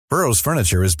Burrow's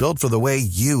furniture is built for the way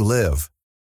you live.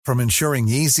 From ensuring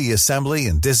easy assembly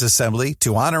and disassembly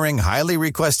to honoring highly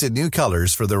requested new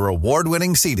colors for their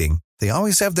award-winning seating, they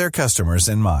always have their customers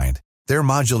in mind. Their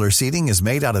modular seating is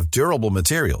made out of durable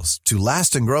materials to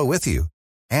last and grow with you.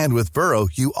 And with Burrow,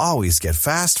 you always get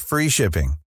fast, free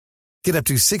shipping. Get up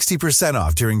to 60%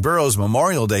 off during Burrow's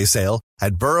Memorial Day sale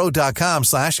at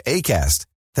burrow.com/ACAST.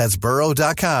 That's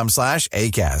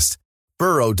burrow.com/ACAST.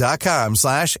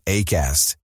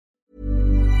 burrow.com/ACAST.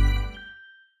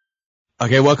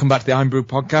 Okay, welcome back to the Irn-Bru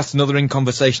podcast, another In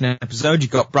Conversation episode.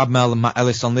 You've got Brad Mel and Matt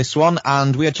Ellis on this one,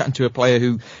 and we are chatting to a player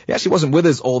who he actually wasn't with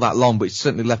us all that long, but he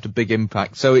certainly left a big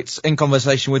impact. So it's In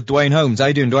Conversation with Dwayne Holmes. How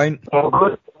you doing, Dwayne? Oh,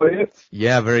 good. How are you?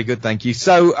 Yeah, very good, thank you.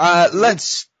 So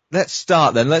let's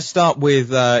start then. Let's start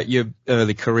with your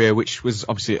early career, which was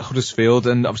obviously at Huddersfield,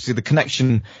 and obviously the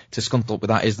connection to Scunthorpe with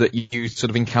that is that you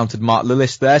sort of encountered Mark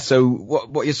Lillis there. So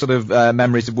what are your sort of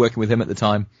memories of working with him at the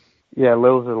time? Yeah,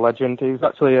 Lil's a legend. He was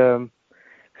actually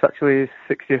his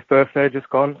 60th birthday just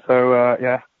gone. So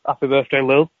yeah, happy birthday,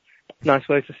 Lil. Nice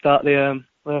way to start the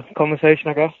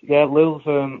conversation, I guess. Yeah, Lil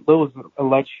was a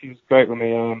legend. He was great with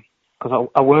me because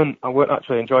I weren't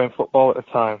actually enjoying football at the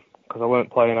time because I weren't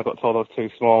playing. I got told I was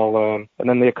too small, and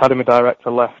then the academy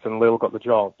director left and Lil got the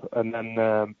job, and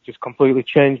then just completely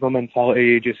changed my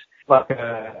mentality. Just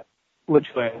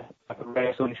literally like a ray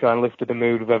of sunshine, lifted the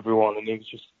mood of everyone, and he was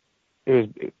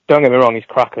don't get me wrong, he's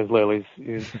crackers, Lil.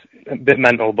 He's a bit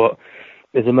mental, but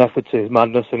there's a method to his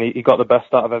madness, and he got the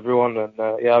best out of everyone, and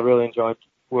yeah, I really enjoyed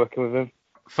working with him.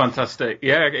 Fantastic.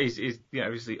 Yeah, he's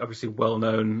obviously well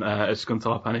known at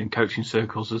Scunthorpe and in coaching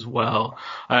circles as well.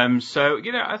 So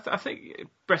I think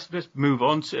best move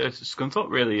on to Scunthorpe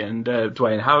really. And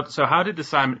Dwayne, how did the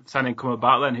signing come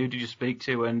about then? Who did you speak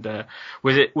to? And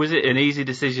was it an easy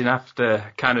decision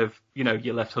after kind of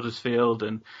you left Huddersfield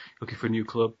and looking for a new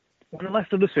club? When I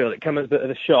left Huddersfield, it came as a bit of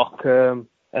a shock, and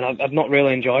I've not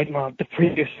really enjoyed the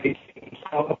previous season.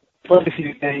 I played a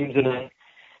few games and then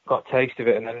got a taste of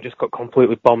it, and then just got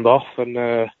completely bombed off. And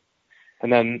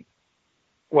then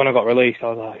when I got released,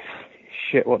 I was like,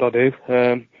 "Shit, what do I do?"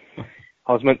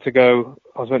 I was meant to go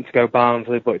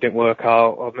Barnsley, but it didn't work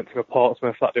out. I was meant to go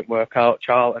Portsmouth, that didn't work out.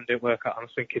 Charlton didn't work out. I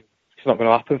was thinking it's not going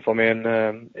to happen for me. And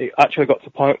it actually got to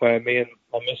the point where me and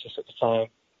my missus at the time,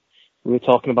 we were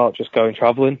talking about just going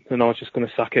travelling, and I was just going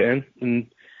to sack it in,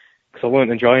 and because I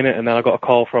weren't enjoying it. And then I got a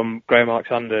call from Graham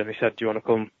Alexander, and he said, "Do you want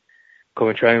to come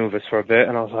and train with us for a bit?"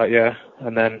 And I was like, "Yeah."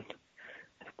 And then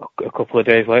a couple of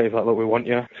days later, he's like, "Look, we want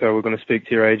you, so we're going to speak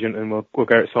to your agent, and we'll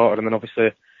get it sorted." And then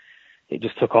obviously, it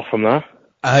just took off from there.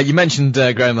 You mentioned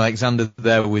Graham Alexander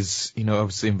there was,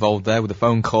 obviously involved there with the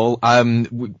phone call.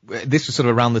 This was sort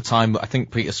of around the time I think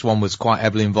Peter Swan was quite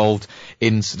heavily involved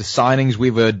in sort of signings.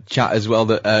 We've heard chat as well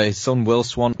that his son Will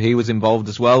Swan, he was involved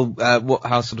as well.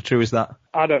 How sort of true is that?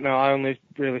 I don't know. I only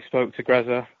really spoke to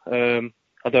Greza.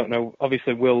 I don't know.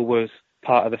 Obviously, Will was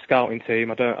part of the scouting team.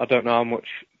 I don't know how much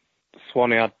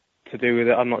Swanee had to do with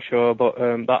it. I'm not sure, but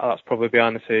that's probably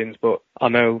behind the scenes. But I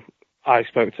know I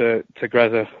spoke to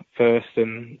Greza first,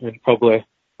 and probably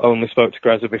only spoke to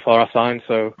Greza before I signed.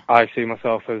 So I see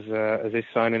myself as his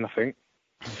signing, I think.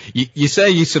 You say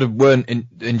you sort of weren't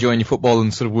enjoying your football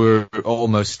and sort of were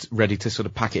almost ready to sort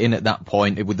of pack it in at that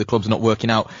point with the clubs not working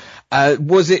out.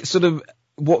 Was it sort of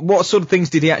what sort of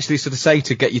things did he actually sort of say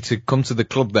to get you to come to the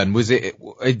club then?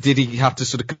 Did he have to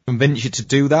sort of convince you to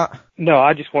do that? No,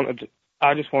 I just wanted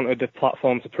a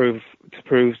platform to prove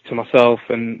to myself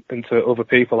and to other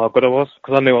people how good I was,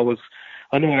 because I knew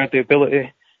I had the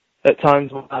ability. At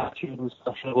times my attitude was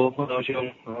questionable when I was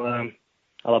young.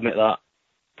 I'll admit that.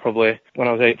 Probably when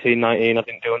I was 18, 19, I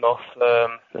didn't do enough,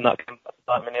 and that came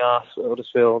back me in the arse at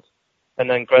Huddersfield. And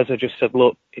then Greza just said,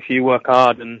 "Look, if you work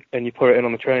hard and you put it in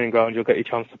on the training ground, you'll get your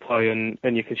chance to play and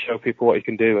you can show people what you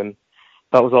can do." And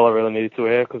that was all I really needed to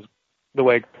hear, because the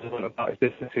way Greza went about his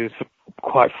business is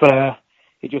quite fair.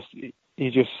 He just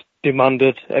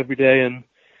demanded every day, and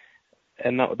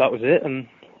that was it. And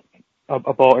I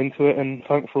bought into it, and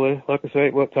thankfully, like I say,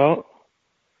 it worked out.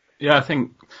 Yeah, I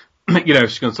think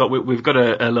Scunthorpe, we've got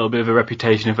a little bit of a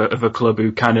reputation of a club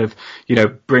who kind of,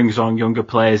 brings on younger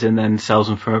players and then sells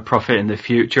them for a profit in the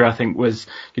future. I think we've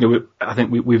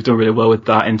done really well with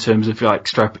that in terms of like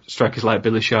strikers like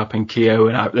Billy Sharp and Keogh,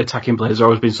 and the attacking players have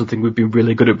always been something we've been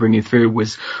really good at bringing through.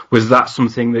 Was that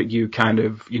something that you kind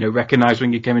of, recognised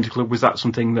when you came into the club? Was that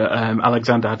something that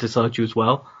Alexander had to sell to you as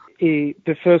well?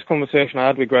 The first conversation I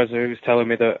had with Greza, he was telling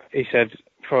me that he said,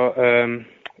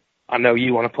 I know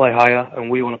you want to play higher and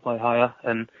we want to play higher,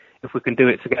 and if we can do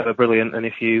it together, brilliant. And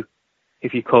if you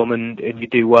come and you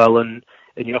do well and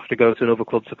you have to go to another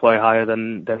club to play higher,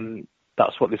 then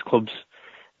that's what this club's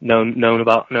known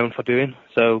for doing.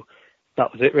 So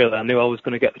that was it really. I knew I was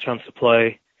going to get the chance to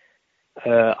play.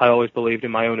 I always believed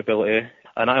in my own ability,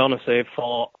 and I honestly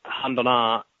thought, hand on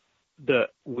heart, that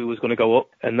we was going to go up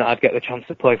and that I'd get the chance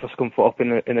to play for Scunthorpe up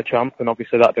in the champ, and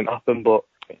obviously that didn't happen. But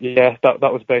yeah, that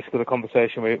was basically the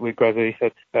conversation with Grezzy. He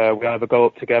said, we either go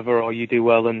up together or you do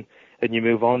well and you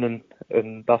move on,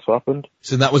 and that's what happened.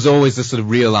 So that was always the sort of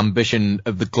real ambition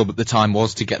of the club at the time,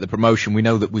 was to get the promotion. We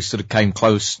know that we sort of came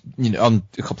close, on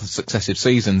a couple of successive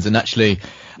seasons, and actually,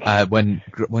 when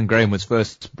Graham was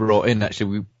first brought in, actually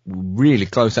we were really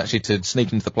close actually to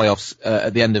sneaking into the playoffs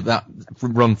at the end of that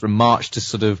run from March to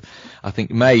sort of, I think,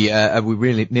 May. We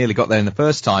really nearly got there in the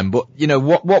first time. But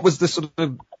what was the sort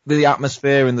of the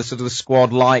atmosphere and the sort of the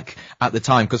squad like at the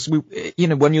time? Because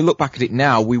when you look back at it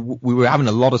now, we were having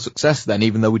a lot of success then,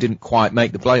 even though we didn't quite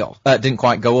make the playoff, didn't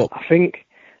quite go up. I think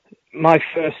my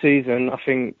first season,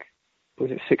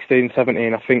 was it 16,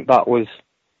 17? I think that was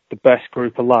the best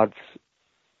group of lads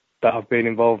that I've been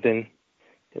involved in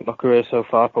my career so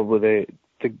far. Probably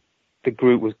the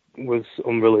group was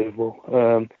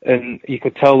unbelievable, and you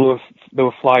could tell they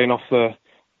were flying off the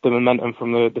momentum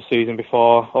from the season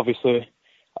before. Obviously,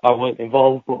 I weren't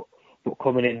involved, but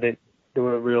coming in, there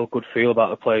were a real good feel about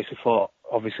the place. We thought,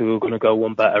 obviously, we were going to go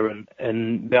one better,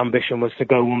 and the ambition was to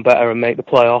go one better and make the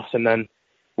playoffs. And then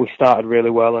we started really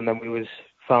well, and then we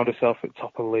found ourselves at the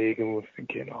top of the league, and we were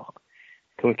thinking,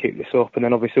 can we keep this up? And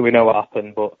then obviously we know what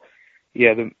happened, but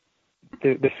yeah,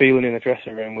 the feeling in the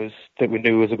dressing room was that we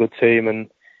knew it was a good team, and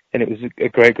it was a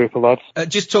great group of lads.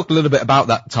 Just talk a little bit about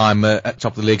that time at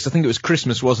top of the league. 'Cause I think it was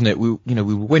Christmas, wasn't it? We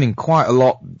were winning quite a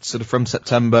lot sort of from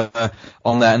September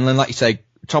on there, and then, like you say,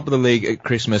 top of the league at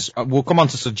Christmas. We'll come on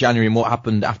to sort of January and what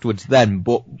happened afterwards then.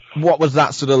 But what was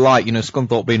that sort of like?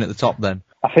 Scunthorpe being at the top then.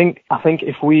 I think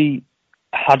if we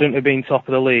hadn't have been top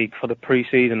of the league for the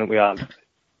pre-season that we had,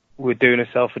 we're doing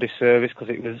ourselves a disservice, because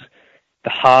it was the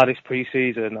hardest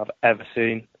pre-season I've ever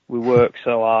seen. We worked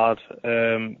so hard.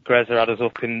 Grezza had us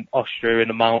up in Austria in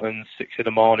the mountains, 6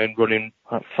 a.m, running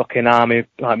like fucking army,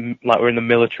 like we're in the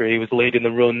military. He was leading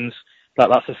the runs.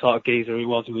 That's the sort of geezer he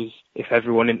was. If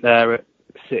everyone in there at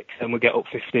 6, then we get up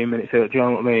 15 minutes early. Do you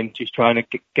know what I mean? Just trying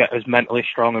to get us mentally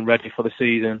strong and ready for the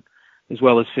season, as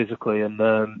well as physically. And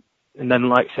then,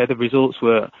 like I said, the results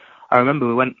were. I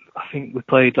remember I think we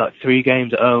played like 3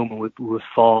 games at home, and we were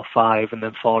 4, 5, and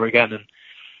then 4 again, and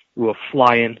we were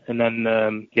flying. And then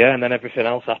and then everything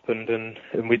else happened, and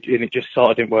it just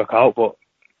sort of didn't work out. But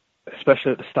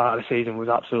especially at the start of the season, we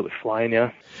was absolutely flying.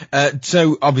 Yeah.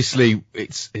 So obviously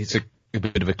it's a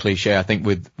bit of a cliche, I think,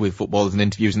 with footballers and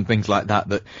interviews and things like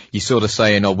that you sort of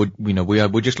saying,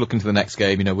 we're just looking to the next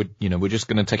game, we're just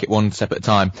going to take it one step at a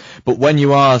time. But when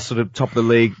you are sort of top of the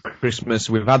league, Christmas,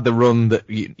 we've had the run that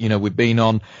we've been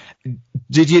on.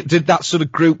 Did that sort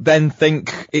of group then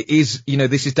think it is,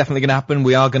 this is definitely going to happen?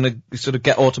 We are going to sort of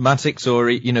get automatics, or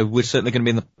we're certainly going to be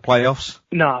in the playoffs?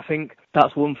 No, I think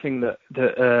that's one thing that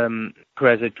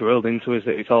Grezza drilled into us,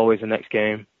 that it's always the next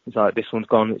game. It's like, this one's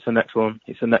gone, it's the next one,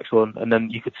 it's the next one. And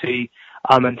then you could see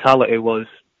our mentality was,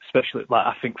 especially, like,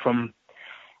 I think from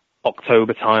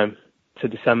October time to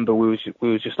December, we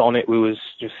was just on it. We was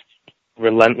just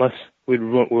relentless. We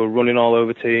were running all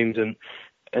over teams, and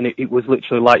it was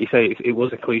literally, like you say, it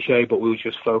was a cliche, but we were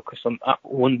just focused on that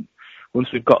one.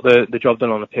 Once we've got the job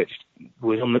done on the pitch,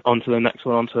 we was on to the next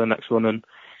one,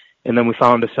 and then we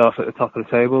found ourselves at the top of the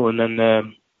table, and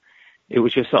then it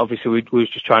was just, obviously, we was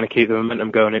just trying to keep the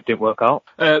momentum going. It didn't work out.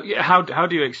 How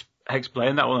do you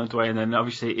explain that one, Dwayne? And then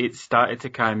obviously it started to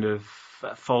kind of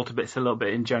fall to bits a little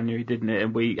bit in January, didn't it?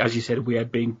 And we, as you said, we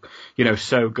had been,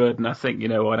 so good. And I think,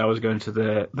 when I was going to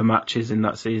the matches in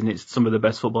that season, it's some of the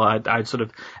best football I'd sort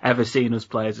of ever seen us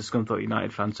play as a Scunthorpe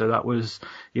United fan. So that was,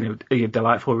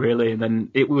 delightful, really. And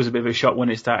then it was a bit of a shock when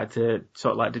it started to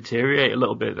sort of like deteriorate a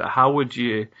little bit. How would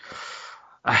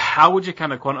you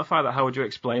kind of quantify that? How would you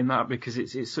explain that? Because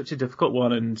it's such a difficult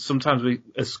one, and sometimes we,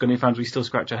 as Scunny fans, we still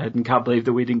scratch our head and can't believe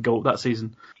that we didn't go up that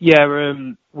season. Yeah,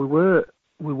 we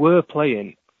were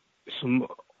playing some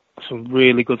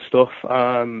really good stuff.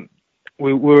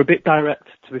 We were a bit direct,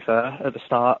 to be fair, at the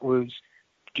start. We was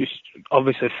just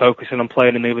obviously focusing on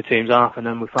playing in the other team's half, and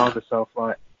then we found ourselves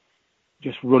like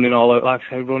just running all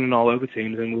over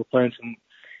teams, and we were playing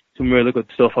some really good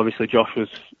stuff. Obviously, Josh was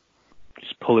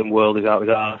just pulling worldies out of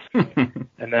his arse.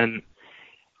 And then,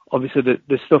 obviously,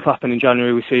 the stuff happened in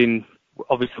January.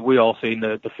 We all seen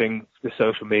the thing, the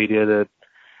social media, the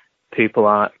people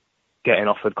are getting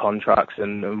offered contracts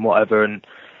and whatever, and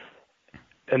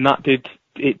that did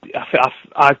it.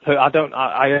 I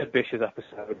heard Bish's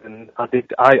episode, and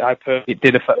it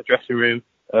did affect the dressing room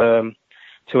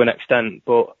to an extent,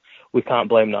 but we can't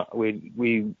blame that.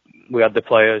 We had the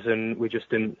players and we just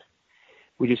didn't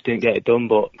get it done.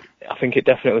 But I think it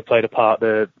definitely played a part.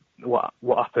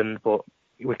 What happened, but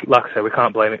like I said, we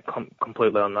can't blame it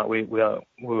completely on that. We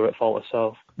were at fault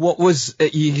ourselves. What was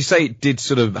you say it did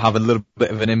sort of have a little bit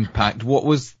of an impact? What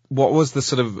was the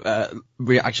sort of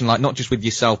reaction like, not just with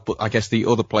yourself, but I guess the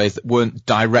other players that weren't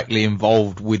directly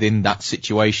involved within that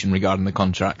situation regarding the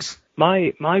contracts?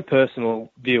 My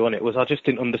personal view on it was I just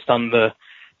didn't understand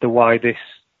the why it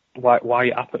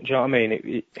happened. Do you know what I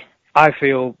mean? I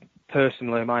feel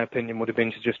personally, my opinion would have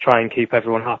been to just try and keep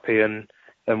everyone happy and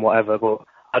whatever, but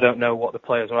I don't know what the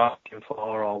players were asking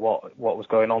for or what was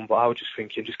going on, but I was just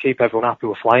thinking, just keep everyone happy.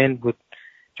 We're flying. Do you know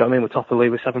what I mean? We're top of the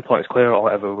league with 7 points clear or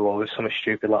whatever. We're always something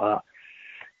stupid like that.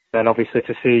 Then obviously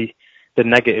to see the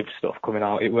negative stuff coming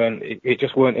out, it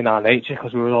just weren't in our nature,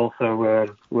 because we were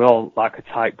all like a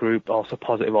tight group, also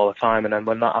positive all the time. And then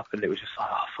when that happened, it was just like,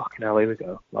 oh fucking hell, here we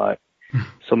go. Like do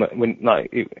you know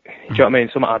what I mean?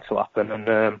 Something had to happen.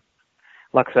 And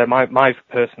like I said, my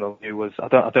personal view was I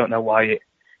don't know why it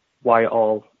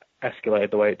all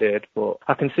escalated the way it did, but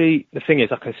I can see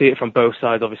it from both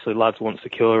sides. Obviously, lads want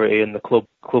security, and the club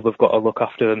have got to look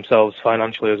after themselves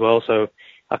financially as well. So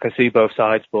I can see both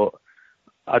sides, but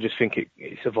I just think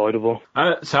it's avoidable.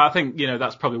 So I think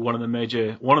that's probably one of the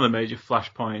major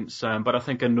flashpoints. But I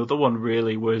think another one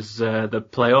really was the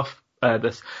playoff.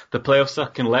 The playoff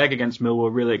second leg against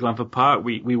Millwall, really, at Glanford Park.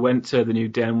 We went to the New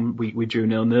Den. We drew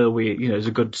 0-0. It was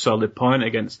a good solid point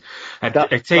against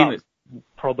a team that's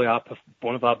probably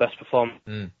one of our best performers.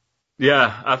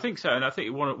 Yeah, I think so, and I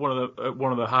think one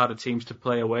of the harder teams to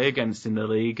play away against in the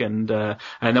league, and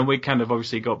then we kind of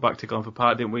obviously got back to Glanford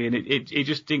Park, didn't we? And it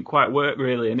just didn't quite work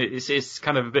really, and it's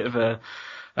kind of a bit of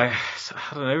I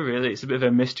don't know really, it's a bit of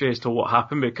a mystery as to what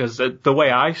happened, because the way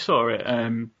I saw it,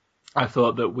 I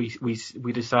thought that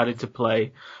we decided to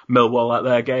play Millwall at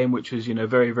their game, which was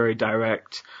very, very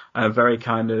direct, very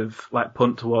kind of like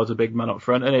punt towards a big man up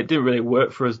front, and it didn't really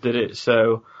work for us, did it?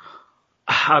 So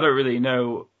I don't really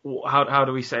know how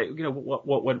do we say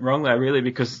what went wrong there really,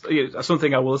 because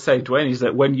something I will say, Dwayne, is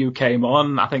that when you came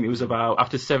on, I think it was about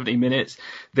after 70 minutes,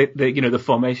 the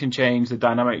formation change, the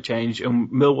dynamic change, and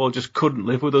Millwall just couldn't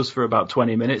live with us for about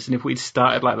 20 minutes, and if we'd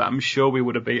started like that, I'm sure we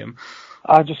would have beat them.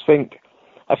 I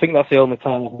think that's the only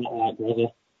time I've not liked Roger,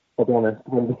 I'll be honest.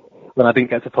 When I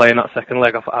didn't get to play in that second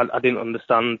leg, I didn't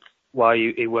understand why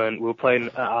he weren't. We were playing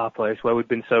at our place where we'd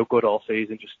been so good all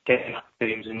season, just getting at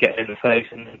teams and getting in the face.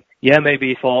 And yeah, maybe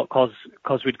he thought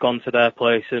because we'd gone to their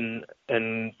place and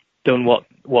done what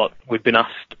we'd been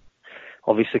asked,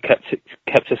 obviously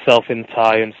kept himself in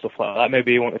tie and stuff like that.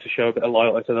 Maybe he wanted to show a bit of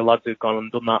loyalty to the lads who'd gone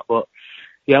and done that. But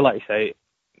yeah, like you say,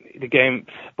 the game.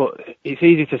 But it's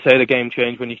easy to say the game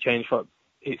changed when you change.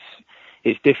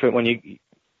 It's different when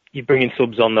you bring in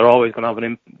subs on. They're always going to have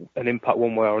an impact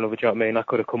one way or another. Do you know what I mean? I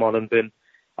could have come on and been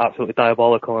absolutely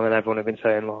diabolical, and then everyone had been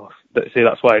saying, "Oh, see,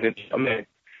 that's why I didn't." I mean,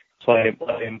 that's why I didn't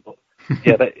play him. But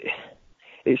yeah,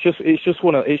 it's just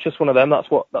one of them.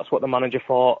 That's what the manager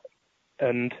thought,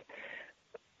 and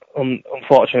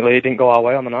unfortunately, it didn't go our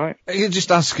way on the night. I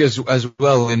just ask as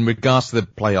well in regards to the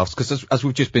playoffs, because as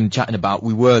we've just been chatting about,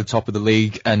 we were top of the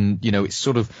league, and it's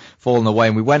sort of fallen away,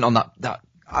 and we went on that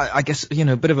I guess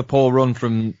a bit of a poor run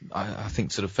from I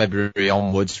think sort of February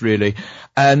onwards really,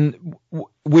 and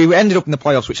we ended up in the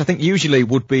playoffs, which I think usually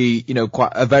would be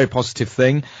quite a very positive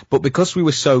thing, but because we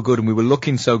were so good and we were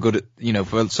looking so good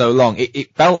for so long,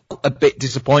 it felt a bit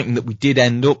disappointing that we did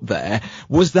end up there.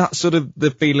 Was that sort of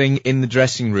the feeling in the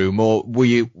dressing room, or were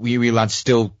you lads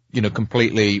still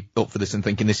completely up for this and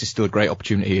thinking this is still a great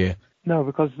opportunity here? No,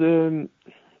 because there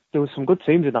were some good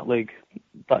teams in that league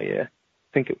that year.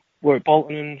 I think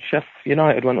Bolton and Sheffield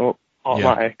United went up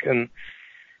automatic, and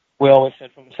we always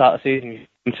said from the start of the season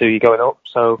you're going up.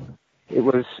 So it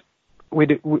was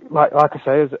like I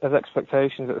say, as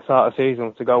expectations at the start of the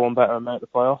season to go on better and make the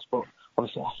playoffs. But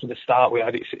obviously after the start we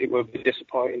had, it would be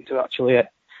disappointing to actually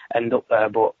end up there.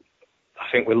 But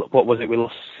I think we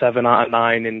lost 7 out of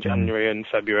 9 in January and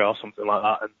February or something like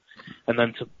that, and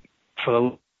then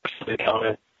to get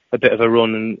on a bit of a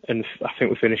run, and I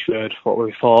think we finished third. What were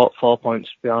we, 4 points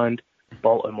behind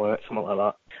Bolton, were it, something like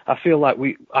that. I feel like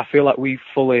we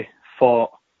fully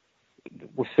thought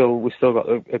we still got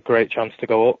a great chance to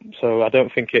go up. So I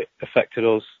don't think it affected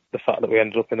us, the fact that we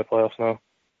ended up in the playoffs now.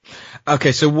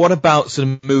 Okay, so what about sort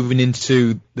of moving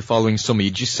into the following summer? You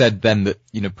just said then that,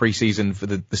 pre-season for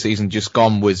the season just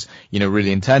gone was,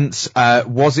 really intense.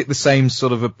 Was it the same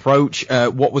sort of approach?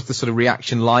 What was the sort of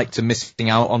reaction like to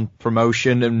missing out on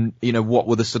promotion, and, what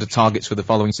were the sort of targets for the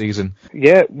following season?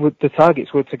 Yeah, the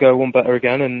targets were to go one better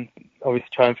again, and obviously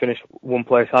try and finish one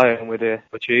place higher, and we'd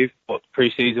achieved. But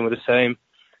pre-season were the same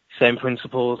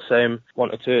principles,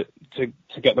 wanted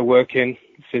to get the work in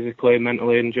physically,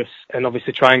 mentally, and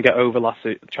obviously try and get over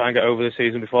the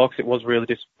season before, because it was really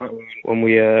disappointing when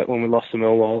we lost to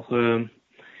Millwall.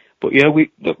 But yeah,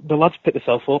 the lads picked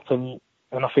themselves up, and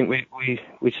I think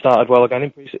we started well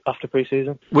again after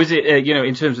pre-season. Was it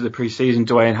in terms of the pre-season,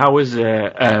 Dwayne? How was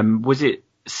it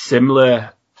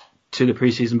similar to the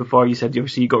pre-season before? You said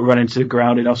obviously you got run into the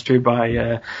ground in Austria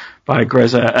by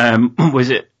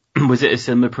Greza. Was it a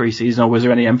similar pre-season, or was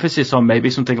there any emphasis on maybe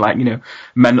something like,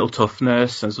 mental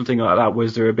toughness and something like that?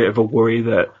 Was there a bit of a worry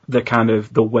that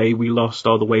the way we lost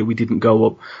or the way we didn't go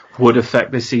up would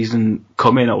affect the season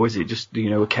coming, or was it just,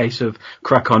 a case of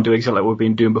crack on, do exactly what we've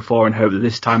been doing before and hope that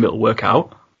this time it'll work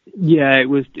out? Yeah, it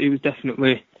was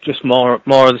definitely just more of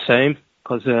the same,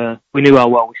 because we knew how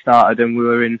well we started, and we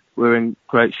were in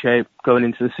great shape going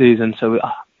into the season, so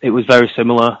it was very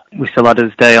similar. We still had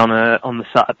his day on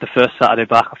the first Saturday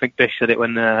back. I think Bish said it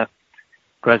when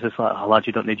Greza's like, "Oh lad,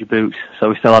 you don't need your boots." So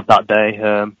we still had that day.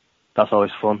 That's always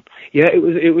fun. Yeah,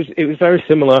 it was very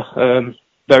similar,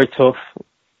 very tough.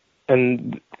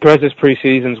 And Greza's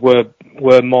pre-seasons were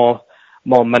more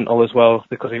mental as well,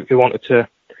 because he wanted to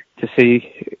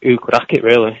see who could hack it,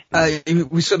 really.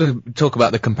 We sort of talk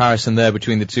about the comparison there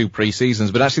between the two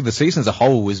pre-seasons, but actually the season as a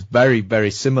whole was very,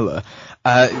 very similar.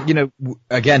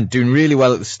 Again, doing really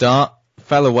well at the start,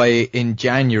 fell away in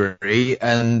January,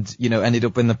 and, ended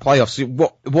up in the playoffs.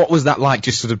 What was that like,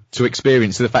 just sort of to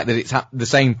experience the fact that it's the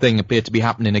same thing appeared to be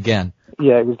happening again?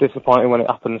 Yeah, it was disappointing when it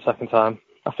happened the second time.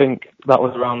 I think that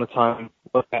was around the time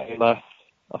Lucchetti left,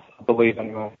 I believe,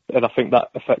 anyway. And I think that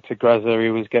affected Greza. He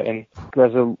was getting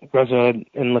Greza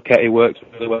and Lucchetti worked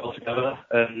really well together,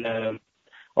 and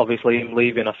obviously him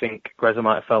leaving, I think Greza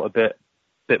might have felt a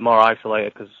bit more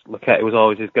isolated, because Lucchetti was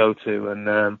always his go-to, and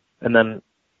then,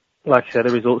 like I said,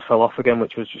 the results fell off again,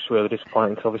 which was just really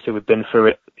disappointing, because obviously we'd been through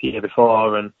it the year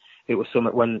before, and it was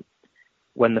something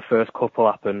when the first couple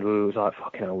happened, we was like,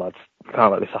 fucking hell, lads,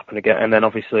 can't let this happen again. And then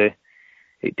obviously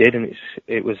it did, and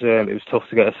it was tough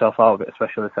to get herself out of it,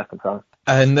 especially the second time.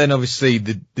 And then obviously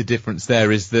the difference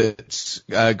there is that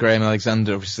Graham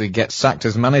Alexander obviously gets sacked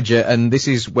as manager, and this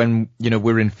is when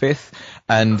we're in fifth,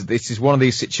 and this is one of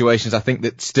these situations I think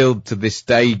that still to this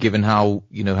day, given how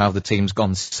how the team's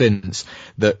gone since,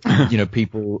 that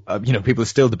people are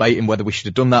still debating whether we should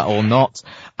have done that or not,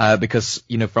 because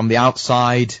from the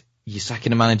outside you're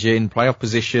sacking a manager in playoff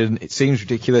position, it seems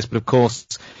ridiculous, but of course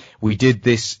we did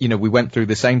this, we went through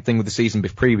the same thing with the season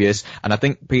previous, and I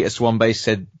think Peter Swanbase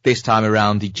said this time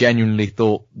around he genuinely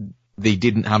thought they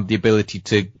didn't have the ability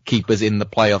to keep us in the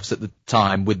playoffs at the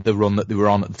time with the run that they were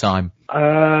on at the time.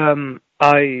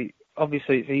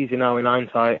 Obviously it's easy now in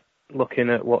hindsight looking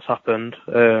at what's happened,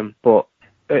 but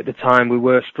at the time we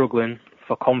were struggling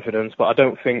for confidence. But I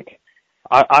don't think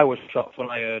I was shocked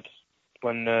when I heard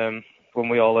when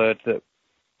we all heard that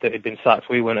he'd been sacked.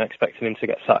 We weren't expecting him to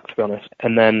get sacked, to be honest.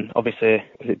 And then, obviously,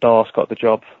 Dorse got the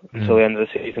job until the end of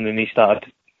the season, and he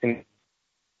started in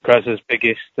Greza's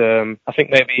biggest... I think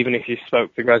maybe even if you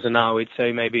spoke to Greza now, he'd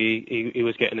say maybe he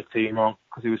was getting the team wrong,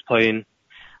 because he was playing...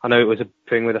 I know it was a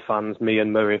thing with the fans, me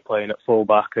and Murray playing at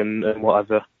full-back and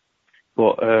whatever,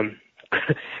 but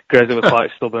Greza was quite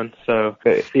stubborn, so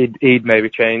he'd maybe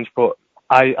change. But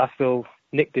I feel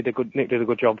Nick did a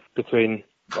good job between...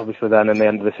 obviously then and the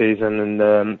end of the season,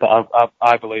 and but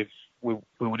I believe we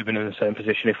would have been in the same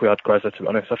position if we had Greza, to be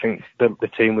honest. I think the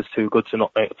team was too good to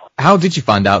not make it. How did you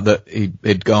find out that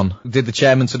he'd gone? Did the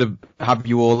chairman sort of have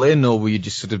you all in, or were you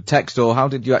just sort of text, or how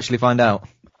did you actually find out?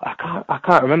 I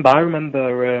can't remember. I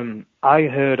remember I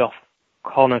heard off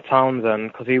Connor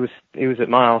Townsend, because he was at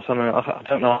my house, and I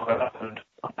don't know how it happened.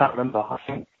 I can't remember. I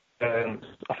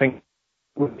think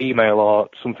with email or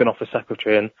something off the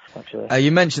secretary. And actually,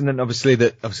 you mentioned then obviously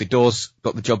Dawes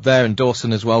got the job there, and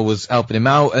Dawson as well was helping him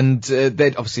out, and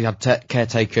they'd obviously had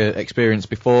caretaker experience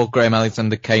before. Graham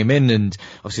Alexander came in, and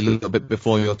obviously a little bit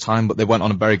before your time, but they went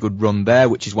on a very good run there,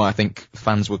 which is why I think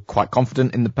fans were quite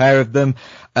confident in the pair of them.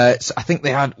 So I think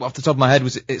they had, off the top of my head,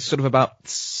 it's sort of about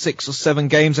 6 or 7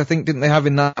 games, I think, didn't they have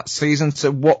in that season?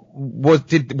 So was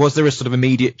there a sort of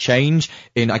immediate change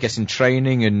in, I guess, in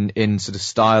training and in sort of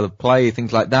style of play,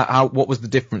 things like that? What was the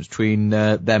difference between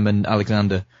them and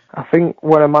Alexander? I think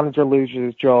when a manager loses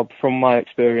his job, from my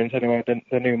experience anyway,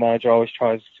 the new manager always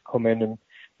tries to come in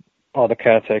or the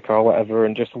caretaker or whatever,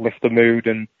 and just lift the mood,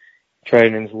 and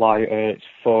training's lighter, it's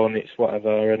fun, it's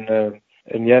whatever, and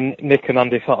yeah, Nick and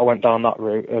Andy sort of went down that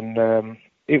route, and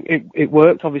it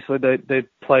worked. Obviously, they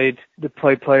played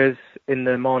players in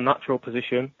the more natural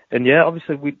position. And yeah,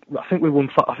 obviously I think we won.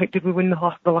 Did we win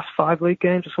the last 5 league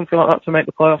games or something like that to make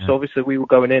the playoffs? Yeah. So obviously we were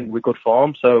going in with good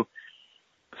form. So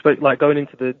like going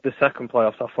into the second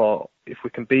playoffs, I thought if we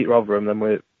can beat Rotherham,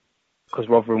 then because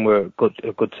Rotherham were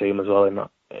a good team as well in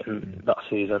that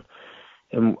season.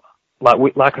 And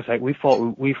like I say, we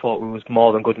thought we was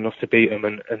more than good enough to beat them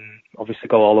and obviously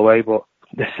go all the way. But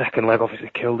the second leg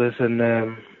obviously killed us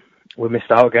and. We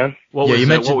missed out again. What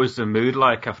was the mood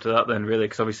like after that then, really?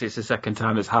 Because obviously it's the second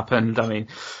time it's happened. I mean,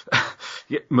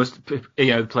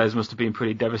 the players must have been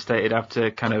pretty devastated after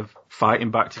kind of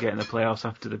fighting back to get in the playoffs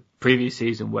after the previous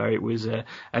season where it was a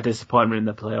disappointment in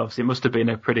the playoffs. It must have been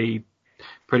a pretty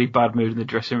bad mood in the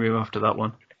dressing room after that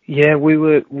one. Yeah, we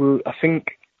were. I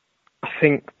think.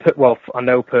 Well, I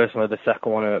know personally the second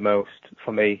one hurt most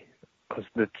for me because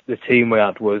the team we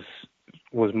had was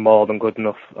more than good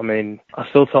enough. I mean, I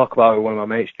still talk about it with one of my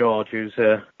mates, George, who's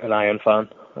an Iron fan.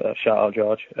 Shout out,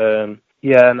 George.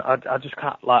 Yeah, and I just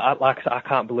can't like I said, I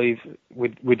can't believe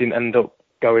we didn't end up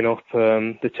going up.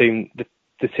 The teams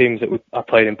that I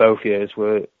played in both years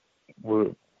were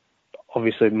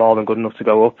obviously more than good enough to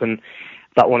go up, and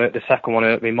the second one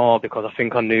hurt me more because I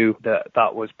think I knew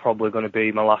that was probably going to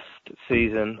be my last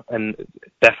season, and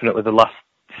definitely the last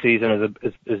season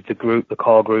as the group, the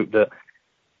core group that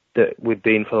we'd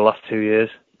been for the last 2 years.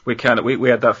 We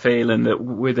had that feeling that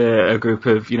with a group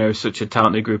of, such a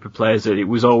talented group of players that it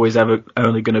was always ever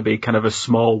only going to be kind of a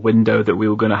small window that we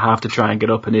were going to have to try and get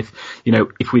up. And if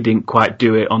we didn't quite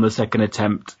do it on the second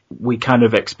attempt, we kind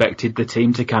of expected the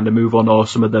team to kind of move on, or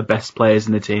some of the best players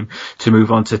in the team to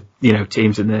move on to,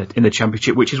 teams in the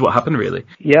championship, which is what happened really.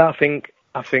 Yeah, I think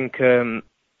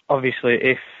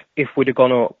obviously if we'd have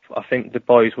gone up, I think the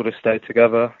boys would have stayed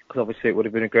together because obviously it would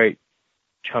have been a great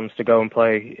chance to go and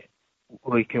play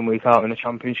week in, week out in the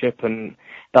championship, and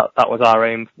that was our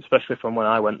aim, especially from when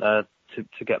I went there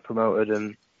to get promoted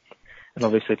and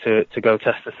obviously to go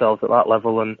test ourselves at that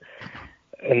level. And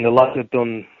the lads have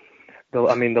done. The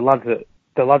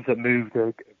lads that moved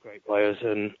are great players,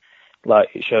 and like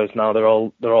it shows now they're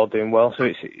all doing well.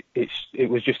 So it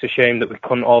was just a shame that we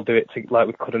couldn't all do it.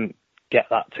 We couldn't get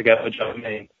that together. Do you know what I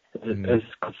mean?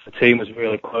 Because the team was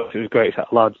really close. It was a great set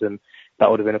of lads, and that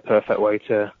would have been a perfect way to,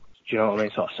 do you know what I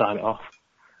mean, sort of sign it off.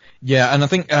 Yeah, and I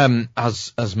think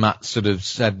as Matt sort of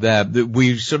said there, that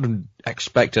we sort of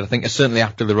expected, I think certainly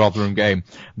after the Rotherham game,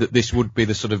 that this would be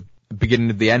the sort of beginning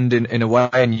of the end in a way,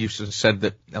 and you sort of said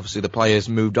that obviously the players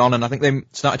moved on, and I think they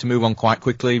started to move on quite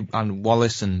quickly, and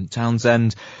Wallace and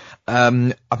Townsend.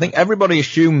 I think everybody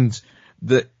assumed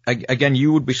that, again,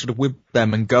 you would be sort of with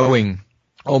them and going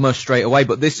almost straight away,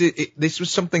 but this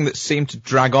was something that seemed to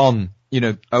drag on,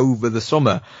 over the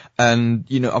summer. And,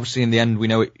 obviously in the end, we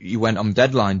know you went on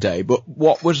deadline day, but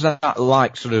what was that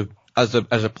like sort of as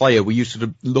a player? Were you sort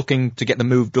of looking to get the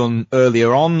move done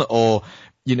earlier on, or,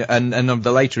 and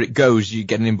the later it goes, you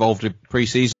getting involved with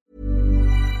pre-season?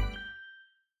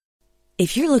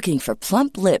 If you're looking for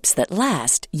plump lips that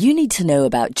last, you need to know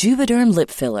about Juvederm lip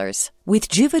fillers. With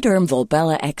Juvederm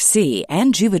Volbella XC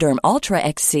and Juvederm Ultra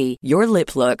XC, your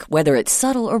lip look, whether it's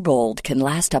subtle or bold, can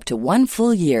last up to 1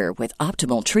 full year with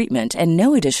optimal treatment and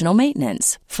no additional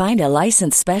maintenance. Find a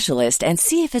licensed specialist and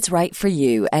see if it's right for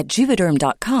you at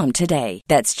Juvederm.com today.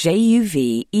 That's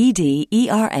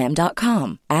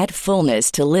JUVEDERM.com. Add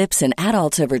fullness to lips in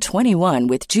adults over 21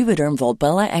 with Juvederm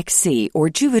Volbella XC or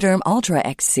Juvederm Ultra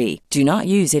XC. Do not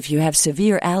use if you have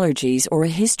severe allergies or a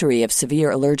history of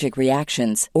severe allergic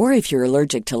reactions, or if you're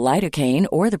allergic to lidocaine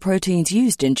or the proteins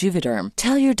used in Juvederm.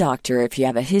 Tell your doctor if you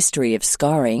have a history of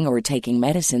scarring or taking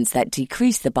medicines that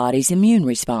decrease the body's immune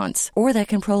response or that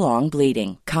can prolong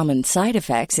bleeding. Common side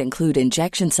effects include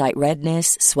injection site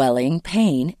redness, swelling,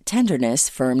 pain, tenderness,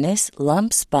 firmness,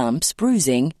 lumps, bumps,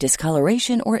 bruising,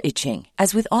 discoloration, or itching.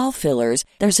 As with all fillers,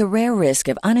 there's a rare risk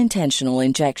of unintentional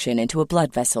injection into a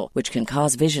blood vessel, which can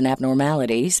cause vision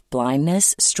abnormalities,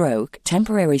 blindness, stroke,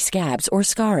 temporary scabs, or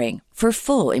scarring. For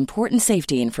full, important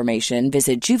safety information,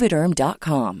 visit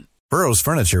Juvederm.com. Burrow's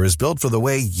furniture is built for the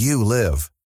way you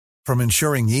live. From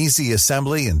ensuring easy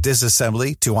assembly and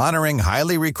disassembly to honoring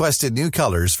highly requested new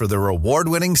colors for their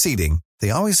award-winning seating, they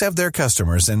always have their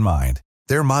customers in mind.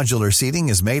 Their modular seating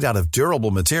is made out of durable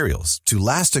materials to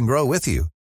last and grow with you.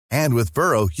 And with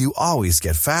Burrow, you always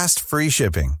get fast, free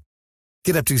shipping.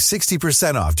 Get up to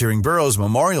 60% off during Burrow's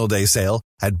Memorial Day sale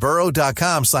at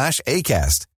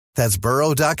burrow.com/ACAST. That's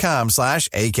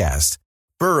burrow.com/ACAST.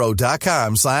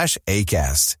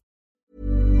 burrow.com/ACAST.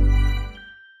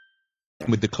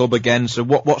 With the club again, so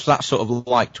what's that sort of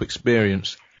like to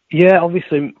experience? Yeah,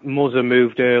 obviously Muzza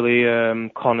moved early,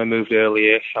 Connor moved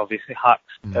early-ish, obviously Hacks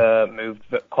moved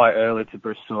quite early to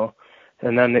Bristol.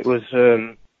 And then it was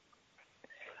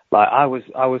like I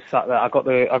was sat there. I got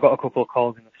a couple of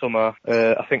calls in the summer.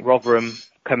 I think Rotherham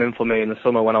came in for me in the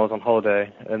summer when I was on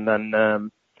holiday, and then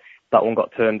that one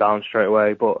got turned down straight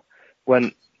away. But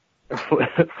when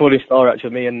funny story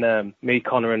actually, me,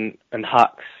 Connor and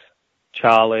Hacks,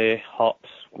 Charlie, Hops,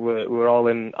 we're all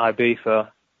in Ibiza.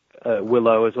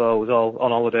 Willow as well was all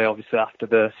on holiday obviously after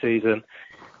the season,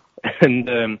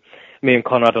 and me and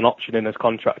Connor had an option in his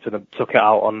contract and took it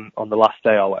out on the last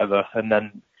day or whatever, and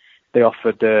then they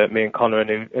offered me and Connor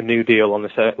a new deal on the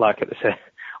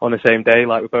same day.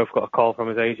 Like we both got a call from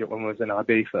his agent when we was in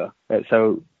Ibiza.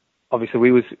 So obviously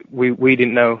we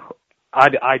didn't know.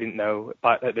 I didn't know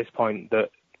at this point that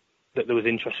there was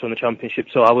interest from the Championship.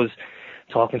 So I was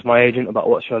talking to my agent about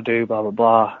what should I do, blah blah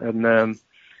blah,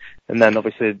 and then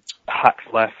obviously Hacks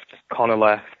left, Connor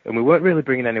left, and we weren't really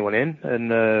bringing anyone in.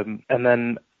 And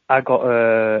then I got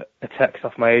a text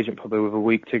off my agent probably with a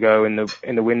week to go in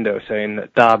the window saying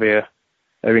that Derby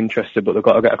are interested, but they've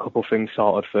got to get a couple of things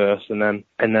sorted first, and then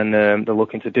they're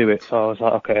looking to do it. So I was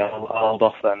like, okay, I'll hold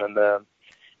off then. And then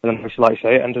obviously, like you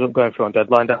say, it ended up going through on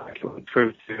deadline day. It went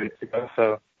through 2 minutes ago.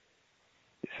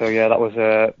 So yeah, that was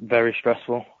very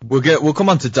stressful. We'll come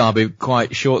on to Derby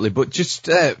quite shortly, but just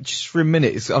for a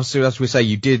minute, it's obviously, as we say,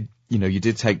 you did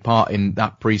take part in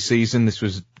that pre-season. This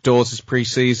was Dawes'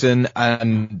 pre-season,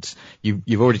 and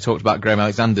you've already talked about Graham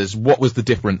Alexander's. What was the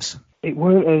difference? It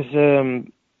weren't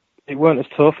as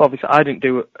tough. Obviously, I didn't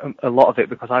do a lot of it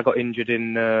because I got injured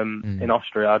in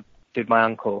Austria. I did my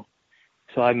ankle,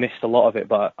 so I missed a lot of it.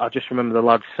 But I just remember the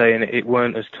lads saying it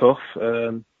weren't as tough,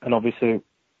 and obviously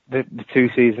the 2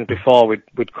 seasons before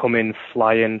we'd come in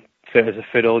flying, fit as a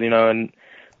fiddle, and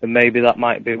maybe that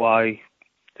might be why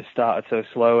they started so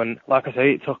slow. And like I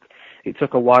say, it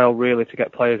took a while really to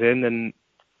get players in. And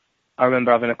I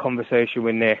remember having a conversation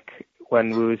with Nick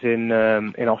when we was in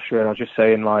Austria, and I was just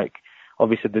saying, like,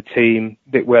 obviously the team,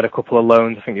 we had a couple of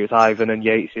loans. I think it was Ivan and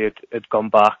Yatesy had gone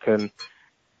back, and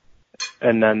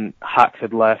then Hacks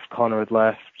had left, Connor had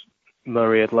left,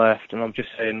 Murray had left, and I'm just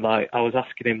saying, like, I was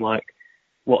asking him, like,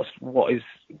 what's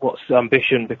the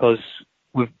ambition, because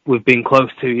we've been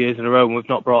close 2 years in a row and we've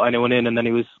not brought anyone in. And then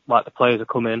he was like, the players are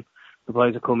coming,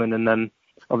 and then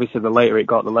obviously the later it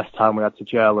got, the less time we had to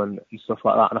gel and stuff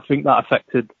like that. And I think that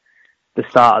affected the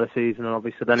start of the season, and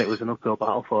obviously then it was an uphill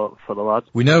battle for the lads.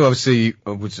 We know, obviously,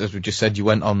 as we just said, you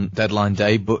went on deadline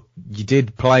day, but you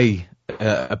did play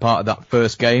a part of that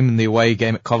first game in the away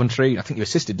game at Coventry. I think you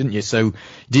assisted, didn't you? So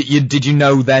did you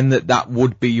know then that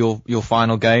would be your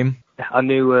final game? I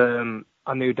knew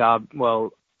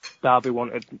Derby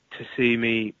wanted to see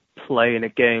me play in a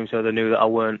game, so they knew that I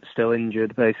weren't still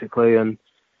injured, basically, and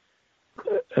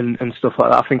stuff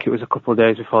like that. I think it was a couple of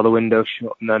days before the window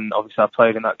shut, and then obviously I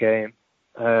played in that game.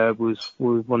 We was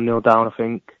 1-0 down, I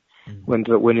think. We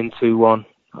ended up winning 2-1.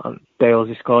 Dales,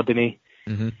 he scored, didn't he?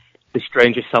 Mm-hmm. The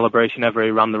strangest celebration ever.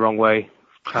 He ran the wrong way,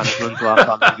 trying to run to our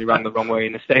fans, and he ran the wrong way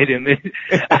in the stadium.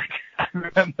 I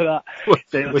remember that.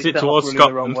 Was it towards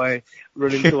Scotland? The wrong way,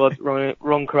 running towards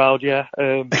wrong crowd, yeah.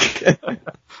 And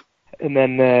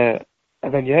then yeah, I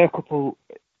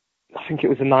think it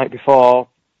was the night before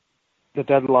the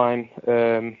deadline.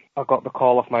 I got the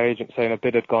call off my agent saying a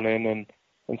bid had gone in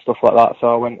and stuff like that. So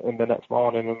I went in the next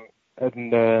morning,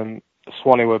 and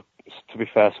Swanee were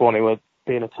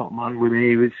being a top man with me.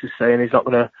 He was just saying he's not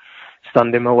going to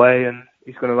stand in my way and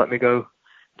he's going to let me go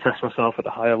test myself at a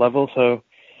higher level. So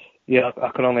yeah, I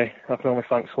can only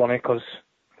thank Swanee, because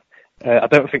I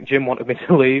don't think Jim wanted me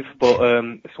to leave, but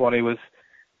Swanee was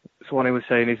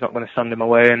saying he's not going to stand in my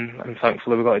way, and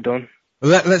thankfully we got it done.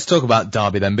 Well, let's talk about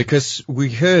Derby then, because we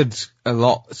heard a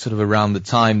lot sort of around the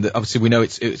time that obviously we know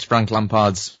it's Frank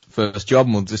Lampard's first job,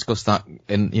 and we'll discuss that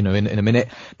in a minute.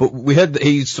 But we heard that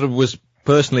he sort of was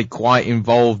personally quite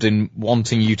involved in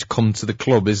wanting you to come to the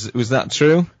club. Was that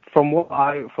true? From what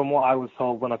I was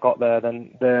told when I got there,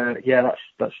 then yeah,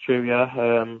 that's true.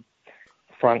 Yeah,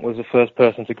 Frank was the first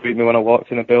person to greet me when I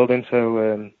walked in the building.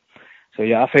 So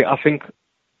yeah, I think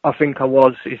I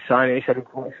was his signing. He said he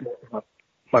quite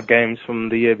my games from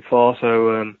the year before.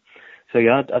 So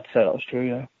yeah, I'd say that was true.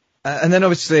 Yeah. And then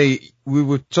obviously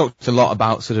we've talked a lot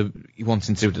about sort of you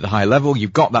wanting to do it at a high level.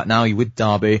 You've got that now. You're with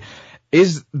Derby.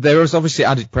 There is obviously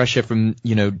added pressure from,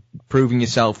 proving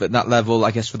yourself at that level,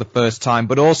 I guess, for the first time,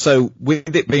 but also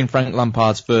with it being Frank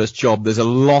Lampard's first job, there's a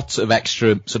lot of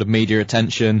extra sort of media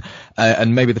attention,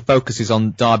 and maybe the focus is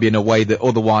on Derby in a way that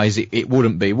otherwise it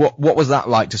wouldn't be. What was that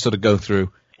like to sort of go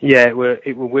through? Yeah, it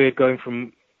were weird going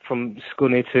from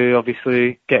Scunny to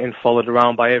obviously getting followed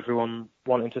around by everyone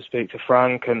wanting to speak to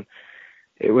Frank, and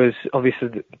it was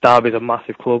obviously Derby's a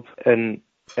massive club, and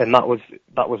that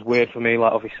was weird for me.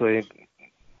 Like obviously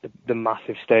the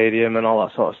massive stadium and all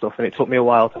that sort of stuff. And it took me a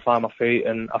while to find my feet,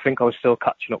 and I think I was still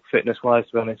catching up fitness-wise,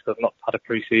 to be honest, because I've not had a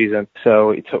pre-season. So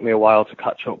it took me a while to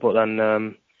catch up, but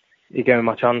then he gave me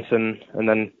my chance, and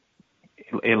then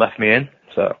he left me in.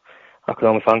 So I could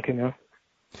only thank him, yeah.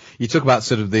 You talk about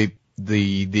sort of the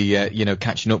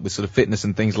catching up with sort of fitness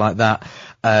and things like that,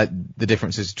 the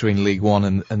differences between League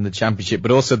One and the Championship,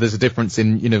 but also there's a difference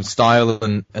in, style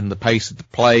and the pace of the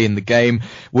play in the game.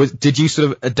 Did you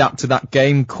sort of adapt to that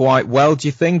game quite well, do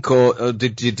you think, or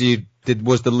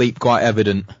was the leap quite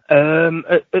evident?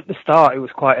 At the start, it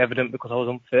was quite evident because I was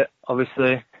unfit.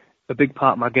 Obviously, a big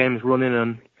part of my game is running,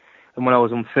 and when I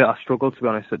was unfit, I struggled, to be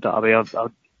honest, at Derby.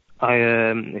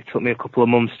 It took me a couple of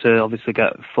months to obviously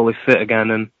get fully fit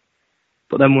again,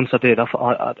 but then once I did,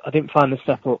 I didn't find the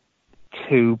step up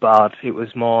too bad. It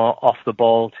was more off the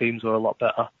ball. Teams were a lot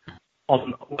better.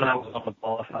 When I was on the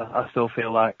ball, I still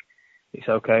feel like it's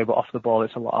okay, but off the ball,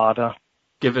 it's a lot harder.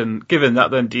 Given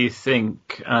that, then, do you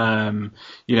think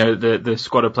the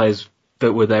squad of players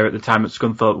that were there at the time at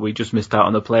Scunthorpe, we just missed out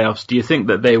on the playoffs? Do you think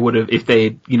that they would have, if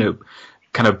they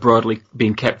kind of broadly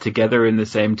been kept together in the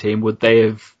same team, would they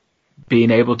have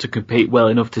been able to compete well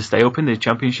enough to stay up in the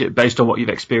Championship based on what you've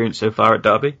experienced so far at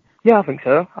Derby? Yeah, I think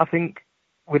so. I think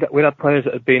we'd had players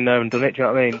that had been there and done it, do you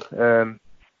know what I mean?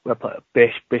 We had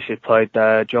Bish had played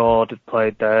there, Jord had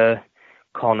played there,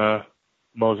 Connor,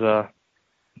 Muzzer,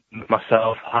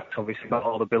 myself, Hack's obviously got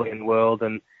all the ability in the world,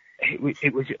 and it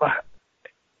was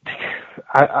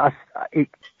I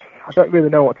don't really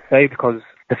know what to say, because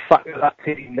the fact that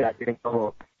team there didn't go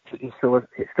up, it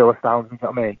still astounds me, you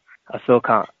know what I mean? I still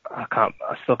can't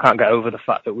get over the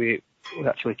fact that we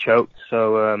actually choked.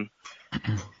 So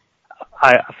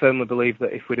I firmly believe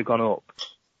that if we'd have gone up,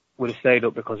 we'd have stayed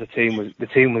up, because the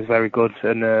team was very good,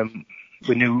 and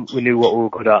we knew what we were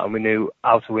good at, and we knew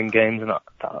how to win games, and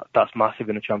that's massive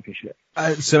in the Championship.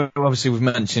 So obviously we've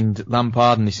mentioned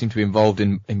Lampard, and he seemed to be involved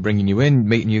in bringing you in,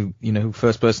 meeting you,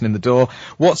 first person in the door.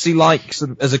 What's he like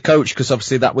sort of as a coach? Because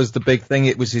obviously that was the big thing.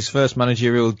 It was his first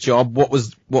managerial job. What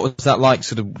was that like,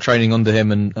 sort of training under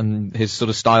him and his sort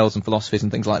of styles and philosophies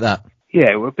and things like that?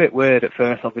 Yeah, it was a bit weird at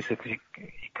first, obviously, because you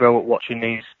grow up watching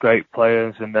these great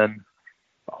players, and then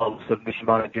all of a sudden, this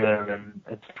manager and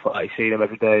stuff like that, you see them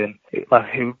every day, and it was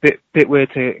a bit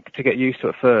weird to get used to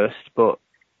at first, but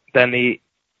then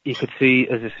you could see,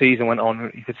 as the season went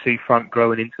on, you could see Frank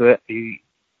growing into it. He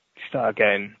started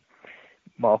getting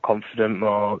more confident,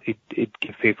 he'd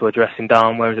give people a dressing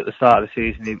down, whereas at the start of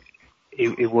the season,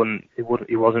 he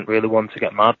wasn't really one to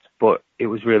get mad, but it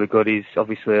was really good. He's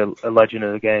obviously a legend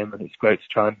of the game, and it's great to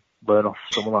try and learn off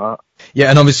someone like that.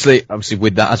 Yeah, and obviously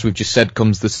with that, as we've just said,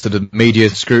 comes the sort of media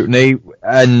scrutiny,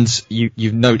 and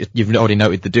you've already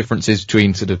noted the differences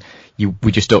between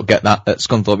we just don't get that at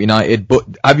Scunthorpe United. But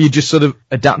have you just sort of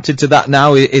adapted to that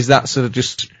now? Is that sort of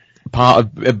just part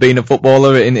of being a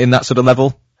footballer in that sort of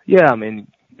level? Yeah, I mean,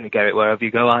 you get it wherever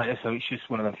you go, aren't you? So it's just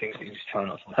one of them things that you just try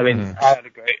not to. I mean, I had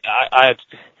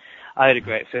a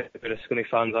great fit with the Scunny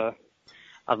fans.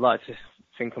 I'd like to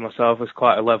think of myself as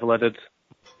quite a level-headed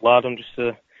lad. I'm just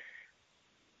a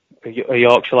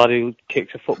Yorkshire lad who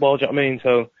kicks a football, do you know what I mean?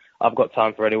 So I've got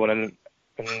time for anyone and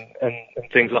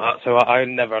things like that. So I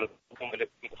never had a problem with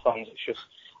the fans. It's just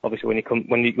obviously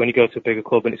when you go to a bigger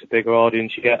club and it's a bigger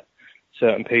audience, you get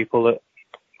certain people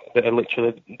that are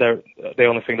literally the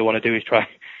only thing they want to do is try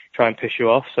and piss you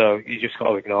off. So you just got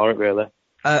to ignore it, really.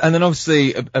 And then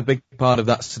obviously a big part of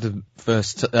that sort of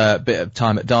first bit of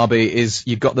time at Derby is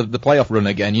you've got the playoff run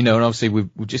again, and obviously we've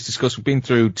just discussed, we've been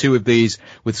through two of these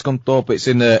with Scunthorpe.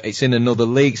 It's in another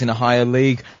league, it's in a higher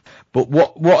league. But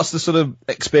what's the sort of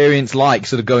experience like,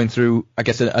 sort of going through, I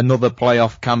guess, another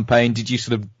playoff campaign? Did you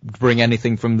sort of bring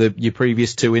anything from your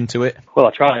previous two into it? Well,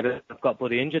 I tried. I've got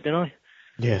bloody injured, didn't I?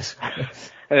 Yes.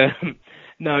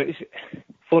 No, it's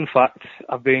fun fact.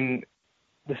 I've been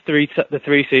the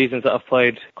three seasons that I've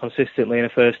played consistently in a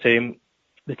first team.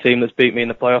 The team that's beat me in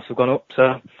the playoffs have gone up.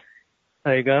 So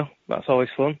there you go. That's always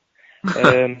fun.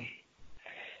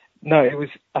 No, it was.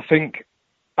 I think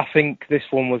this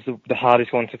one was the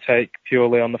hardest one to take,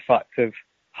 purely on the fact of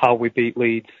how we beat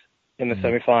Leeds in the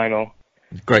semi-final.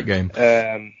 Great game.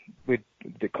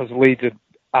 Because Leeds had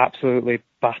absolutely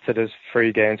battered us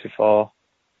 3 games before,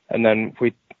 and then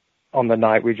on the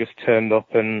night we just turned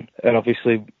up and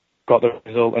obviously got the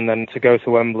result, and then to go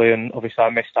to Wembley, and obviously I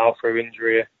missed out through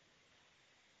injury,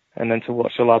 and then to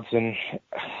watch the lads, and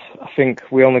I think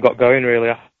we only got going really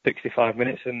after 65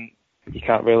 minutes, and you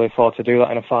can't really afford to do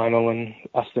that in a final, and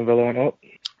Aston Villa went up.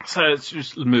 So it's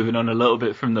just moving on a little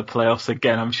bit from the playoffs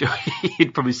again. I'm sure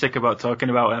you'd probably sick about talking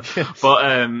about it, but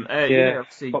yeah,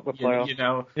 fuck the playoffs.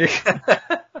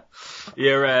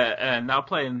 You're now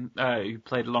playing. You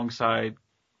played alongside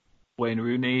Wayne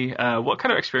Rooney. What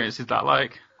kind of experience is that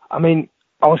like? I mean,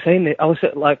 I was saying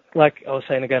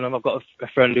again. I've got a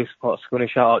friend who supports Scunny.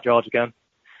 Shout out George again.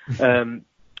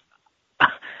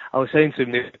 I was saying to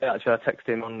him, actually, I texted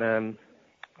him on,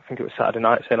 I think it was Saturday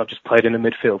night, saying I've just played in a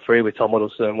midfield three with Tom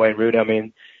Huddleston and Wayne Rooney. I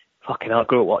mean, fucking hell, I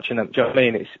grew up watching them. Do you know what I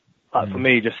mean? It's like, for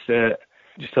me, just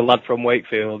a lad from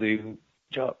Wakefield who,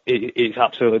 it's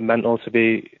absolutely mental to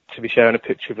be sharing a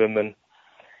picture of him, and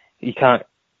you can't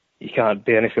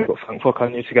be anything but thankful,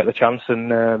 can you, to get the chance.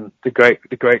 And the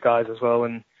great guys as well,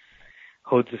 and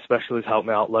Hoods especially has helped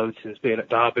me out loads since being at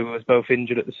Derby. We was both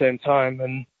injured at the same time,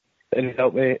 and he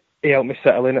helped me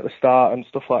settle in at the start and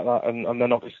stuff like that, and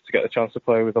then obviously to get the chance to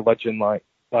play with a legend like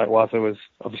Wazza was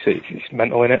obviously it's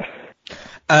mental in it.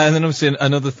 And then obviously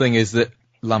another thing is that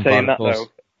Lampard, saying that, of course,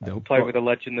 though, play with a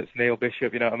legend that's Neil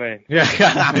Bishop, you know what I mean?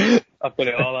 Yeah. I've done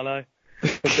it all, haven't I?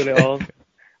 I've done it all.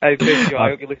 Hey, Bishop, I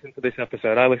hope you listen to this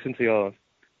episode. I listen to yours.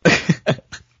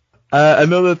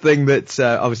 Another thing that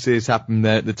obviously has happened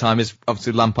at the time is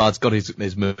obviously Lampard's got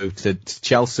his move to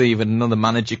Chelsea, even another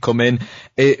manager come in.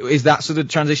 Is that sort of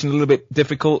transition a little bit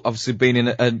difficult? Obviously being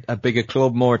in a bigger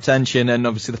club, more attention, and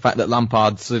obviously the fact that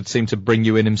Lampard sort of seemed to bring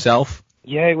you in himself.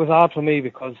 Yeah, it was hard for me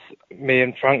because me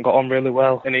and Frank got on really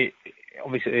well, and he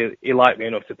liked me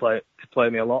enough to play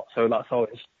me a lot. So that's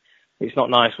always, it's not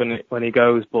nice when he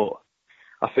goes, but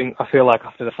I feel like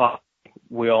after the fact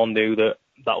we all knew that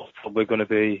was probably going to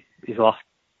be his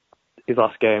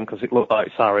last game, because it looked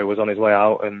like Sarri was on his way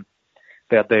out and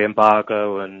they had the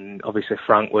embargo, and obviously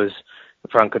Frank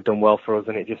had done well for us,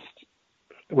 and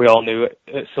we all knew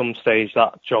at some stage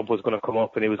that job was going to come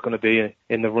up and he was going to be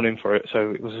in the running for it.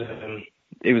 So it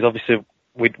was obviously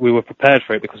we were prepared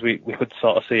for it because we could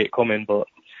sort of see it coming, but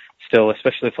still,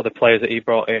 especially for the players that he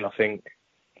brought in, I think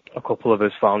a couple of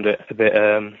us found it a bit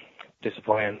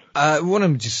disappointing. We want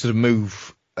to just sort of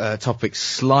move topic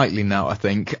slightly now, I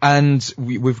think, and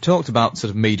we've talked about sort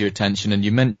of media attention, and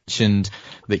you mentioned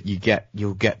that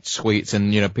you'll get tweets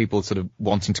and people sort of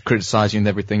wanting to criticise you and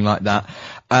everything like that.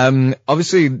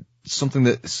 Obviously, something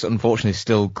that's unfortunately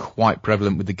still quite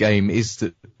prevalent with the game is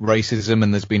that racism,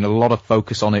 and there's been a lot of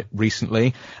focus on it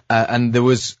recently. And there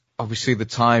was obviously the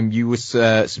time you were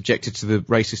subjected to the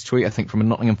racist tweet, I think, from a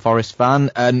Nottingham Forest fan,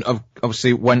 and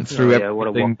obviously went through everything. What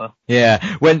a whopper.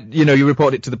 Yeah, when you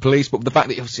reported it to the police, but the fact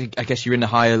that obviously, I guess you're in a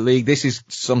higher league, this is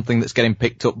something that's getting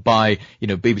picked up by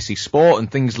BBC Sport and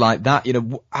things like that.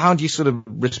 How do you sort of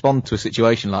respond to a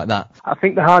situation like that? I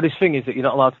think the hardest thing is that you're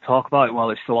not allowed to talk about it while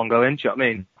it's still ongoing. Do you know what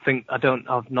I mean?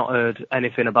 I've not heard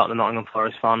anything about the Nottingham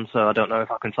Forest fan, so I don't know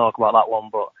if I can talk about that one.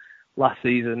 But last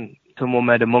season, someone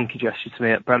made a monkey gesture to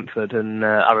me at Brentford, and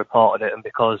I reported it, and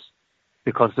because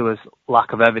there was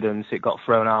lack of evidence, it got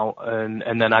thrown out,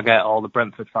 and then I get all the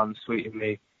Brentford fans tweeting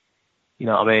me, you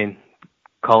know what I mean,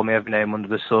 calling me every name under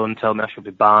the sun, telling me I should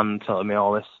be banned, telling me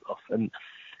all this stuff, and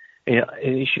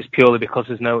it's just purely because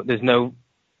there's no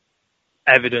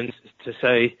evidence to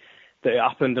say that it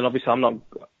happened, and obviously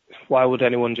why would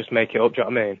anyone just make it up, do you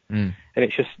know what I mean? Mm. And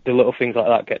it's just the little things like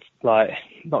that get, like,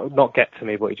 not get to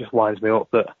me, but it just winds me up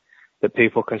that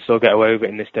people can still get away with it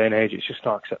in this day and age. It's just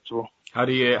not acceptable. How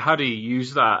do you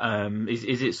use that?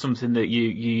 Is it something that you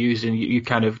use and you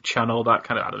kind of channel that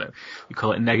kind of, I don't know, you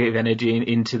call it negative energy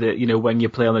into the, when you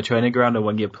play on the training ground or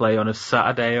when you play on a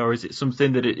Saturday, or is it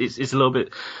something that it's a little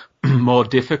bit more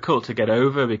difficult to get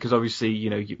over because obviously,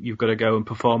 you've got to go and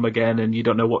perform again and you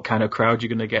don't know what kind of crowd you're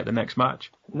going to get the next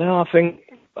match? No, I think,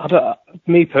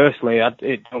 me personally,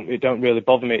 it don't really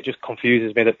bother me. It just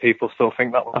confuses me that people still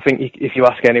think that way. I think if you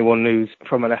ask anyone who's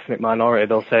from an ethnic minority,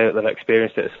 they'll say that they've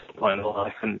experienced it at some point in their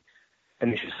life, and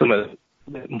it's just something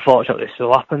that unfortunately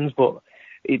still happens, but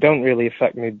it don't really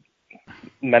affect me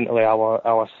mentally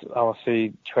how I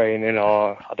see training,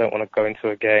 or I don't want to go into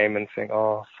a game and think,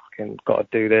 oh, fucking got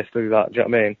to do this, do that. Do you know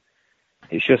what I mean?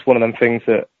 It's just one of them things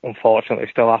that unfortunately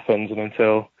still happens, and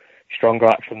until stronger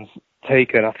action's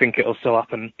taken, I think it'll still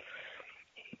happen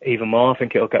even more. I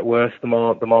think it'll get worse the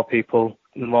more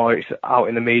it's out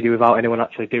in the media without anyone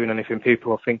actually doing anything.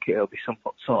 People will think it'll be some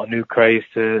sort of new craze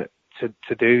to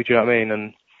do. Do you know what I mean?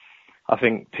 And I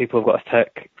think people have got to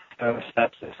take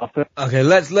steps to stop it. Okay,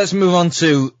 let's move on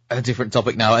to a different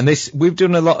topic now. And we've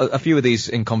done a few of these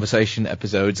in conversation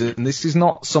episodes, and this is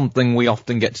not something we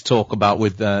often get to talk about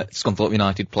with Scunthorpe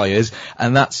United players,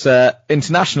 and that's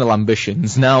international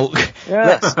ambitions. Now,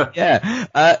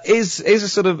 is a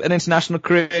sort of an international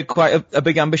career quite a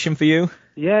big ambition for you?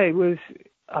 Yeah, it was.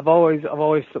 I've always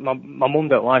my mum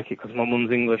don't like it because my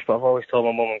mum's English, but I've always told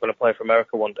my mum I'm going to play for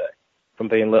America one day from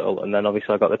being little, and then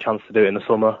obviously I got the chance to do it in the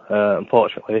summer.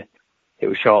 Unfortunately, it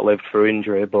was short-lived through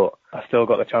injury, but I still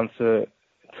got the chance to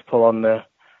pull on the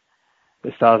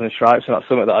Stars and Stripes, and that's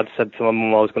something that I'd said to my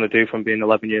mum I was going to do from being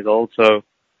 11 years old. So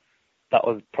that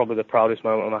was probably the proudest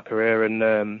moment of my career,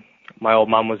 and my old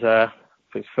man was there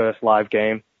for his first live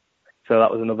game, so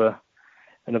that was another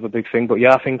big thing. But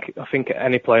yeah, I think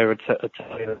any player would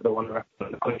tell you that they want to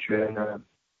represent the country, and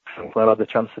I'm glad I had the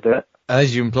chance to do it.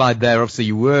 As you implied there, obviously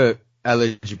you were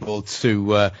eligible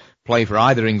to play for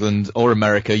either England or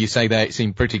America. You say there it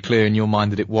seemed pretty clear in your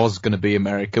mind that it was going to be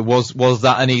America. Was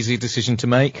that an easy decision to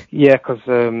make? Yeah, because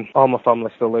all my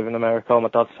family still live in America, on my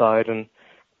dad's side, and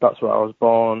that's where I was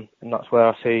born, and that's where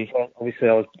I see. Obviously,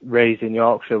 I was raised in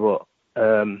Yorkshire, but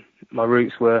my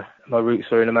roots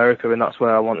are in America, and that's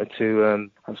where I wanted to.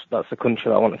 That's the country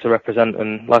that I wanted to represent,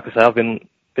 and like I say, I've been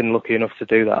lucky enough to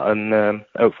do that, and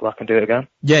hopefully I can do it again.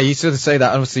 Yeah, you sort of say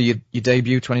that. Obviously, your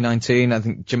debut 2019, I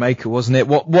think Jamaica, wasn't it?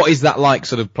 What is that like,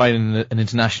 sort of playing in an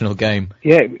international game?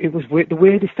 Yeah, it was weird. The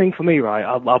weirdest thing for me, right?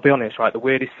 I'll be honest, right? The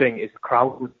weirdest thing is the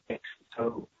crowd was mixed.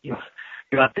 So you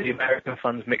had the American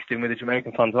fans mixed in with the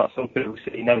Jamaican fans. That's something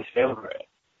that you never see over it.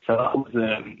 So I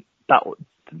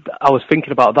was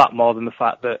thinking about that more than the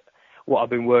fact that what I've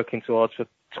been working towards for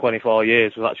 24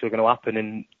 years was actually going to happen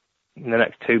in the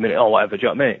next 2 minutes or whatever. Do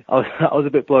you know what I mean? I was a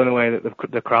bit blown away that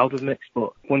the crowd was mixed,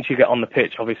 but once you get on the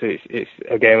pitch, obviously it's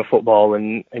a game of football,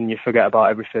 and you forget about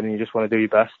everything and you just want to do your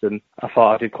best. And I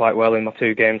thought I did quite well in my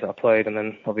 2 games that I played, and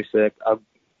then obviously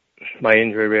my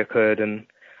injury reoccurred, and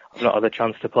I've not had a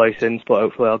chance to play since. But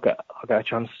hopefully I'll get a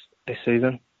chance this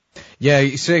season. Yeah,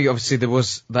 you see, obviously there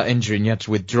was that injury and you had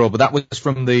to withdraw, but that was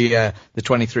from the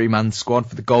 23-man squad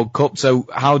for the Gold Cup. So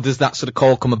how does that sort of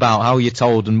call come about? How were you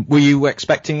told, and were you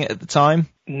expecting it at the time?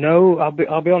 No, I'll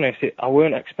be honest. I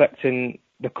weren't expecting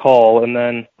the call, and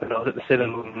then when I was at the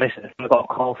cinema missing, I got a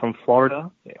call from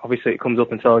Florida. Obviously, it comes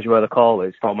up and tells you where the call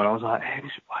is from, and I was like, hey,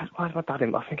 why is my dad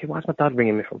in? I'm thinking, why is my dad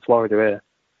ringing me from Florida here?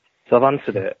 So I've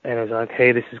answered it, and I was like,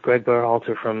 hey, this is Greg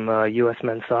Berhalter from US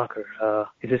Men's Soccer.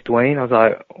 Is this Dwayne? I was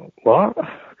like, what?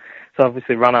 So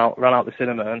obviously ran out the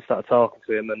cinema and started talking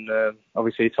to him, and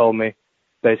obviously he told me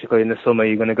basically in the summer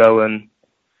you're going to go, and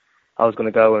I was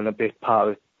going to go and be part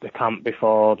of the camp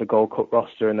before the Gold Cup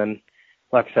roster. And then,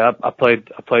 like I said, I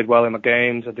played well in my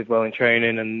games, I did well in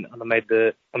training, and I made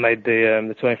the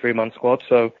 23-man squad.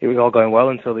 So it was all going well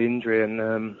until the injury,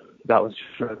 and that was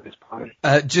just really disappointing.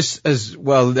 Just as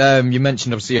well, you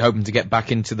mentioned obviously you're hoping to get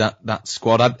back into that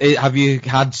squad. Have you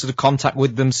had sort of contact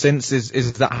with them since?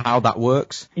 Is that how that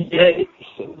works? Yeah,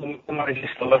 the manager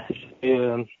still messaged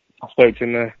me. I spoke to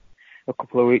him a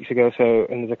couple of weeks ago,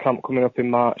 and there's a camp coming up in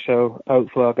March, so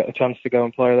hopefully I'll get a chance to go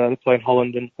and play there. They're playing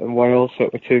Holland and Wales, so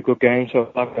it'll be 2 good games,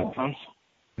 so I'll get a chance.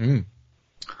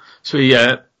 So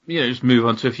just move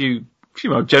on to a few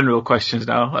more general questions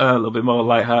now, a little bit more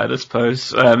lighthearted, I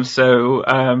suppose.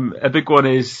 A big one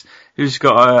is, who's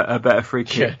got a better free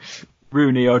kick,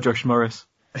 Rooney or Josh Morris?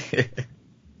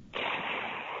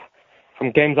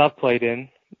 From games I've played in,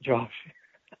 Josh.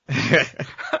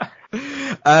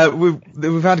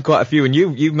 We've had quite a few, and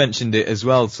you've mentioned it as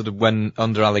well, sort of when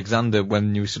under Alexander,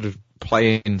 when you were sort of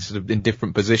playing sort of in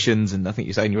different positions, and I think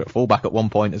you're saying you were at fullback at one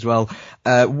point as well.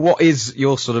 What is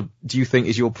your do you think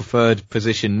is your preferred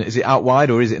position? Is it out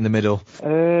wide or is it in the middle?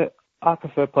 I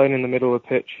prefer playing in the middle of the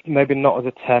pitch. Maybe not as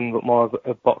a 10, but more of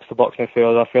a box-to-box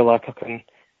midfield. I feel like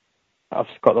I've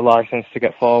got the license to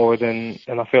get forward, and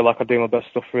I feel like I do my best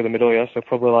stuff through the middle, yeah, so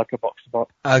probably like a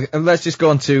box-to-box. And let's just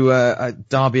go on to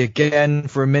Derby again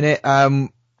for a minute.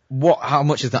 How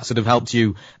much has that sort of helped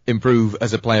you improve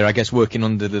as a player? I guess working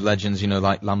under the legends,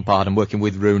 like Lampard, and working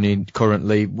with Rooney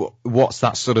currently. What's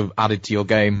that sort of added to your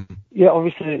game? Yeah,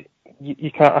 obviously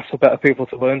you can't ask for better people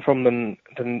to learn from than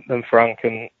Frank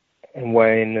and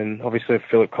Wayne, and obviously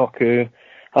Philip Cocu,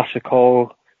 Ashley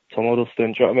Cole, Tom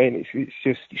Huddleston. Do you know what I mean? It's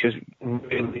just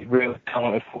really, really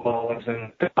talented footballers,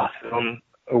 and they're passing on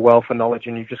a wealth of knowledge,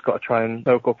 and you've just got to try and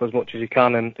soak up as much as you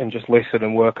can and just listen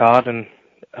and work hard, and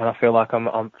I feel like I'm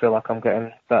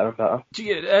getting better and better.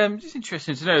 Just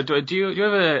interesting to know. Do you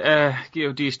ever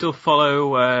do you still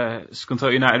follow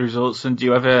Scunthorpe United results, and do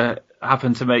you ever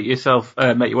happen to make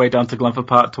your way down to Glanford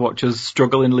Park to watch us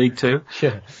struggle in League Two?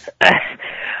 Sure.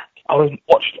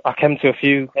 I came to a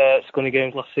few Scunny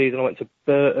games last season. I went to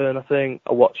Burton, I think.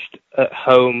 I watched at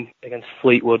home against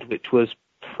Fleetwood, which was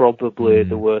probably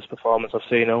the worst performance I've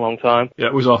seen in a long time. Yeah,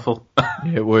 it was awful.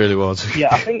 It really was.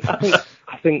 Yeah, I think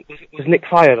was Nick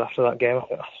fired after that game?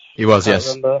 He was, yes.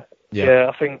 Remember. Yeah,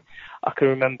 I think I can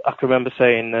remember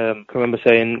saying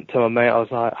to my mate, I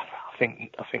was like, I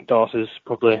think Dawson's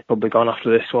probably gone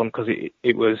after this one, because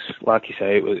it was, like you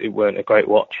say, it weren't a great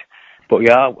watch. But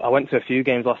yeah, I went to a few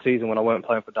games last season when I weren't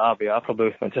playing for Derby. I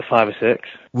probably went to 5 or 6.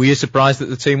 Were you surprised that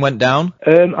the team went down?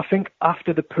 I think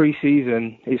after the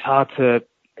pre-season, it's hard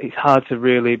to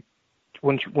really,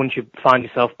 once you find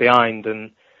yourself behind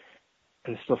and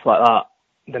stuff like that,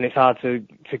 then it's hard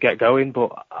to get going.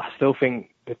 But I still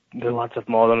think the lads have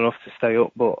more than enough to stay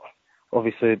up. But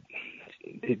obviously,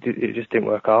 it just didn't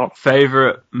work out.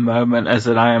 Favourite moment as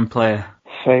an Iron player?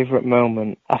 Favourite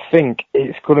moment? I think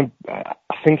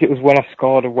it was when I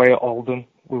scored away at Oldham.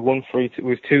 We won 3-2. It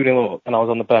was 2-0 up, and I was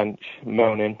on the bench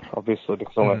moaning, obviously,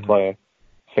 because I wasn't playing.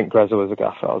 I think Grezza was a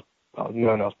gaffer. I was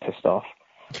moaning. I was pissed off.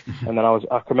 And then I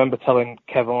can remember telling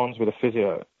Kev Orns with a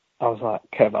physio, I was like,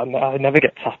 Kev, I never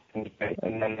get tapped in the face.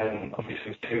 And then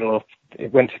obviously it was 2-0 up.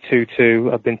 It went to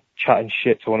 2-2. I've been chatting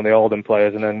shit to one of the Oldham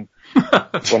players, and then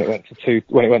when it went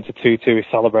to 2-2, he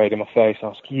celebrated in my face. I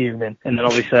was fuming. And then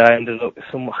obviously I ended up with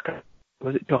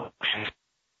was it Josh?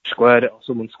 Squared it, or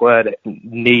someone squared it,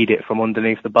 kneed it from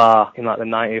underneath the bar in like the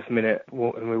 90th minute,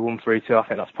 and we won 3-2. I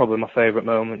think that's probably my favourite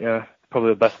moment, yeah.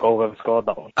 Probably the best goal I've ever scored,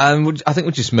 that one. And I think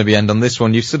we'll just maybe end on this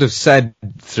one. You've sort of said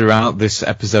throughout this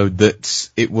episode that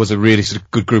it was a really sort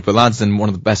of good group of lads and one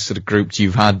of the best sort of groups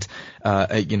you've had,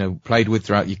 played with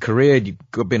throughout your career.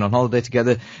 You've been on holiday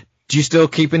together. Do you still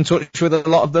keep in touch with a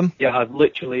lot of them? Yeah, I've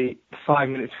literally 5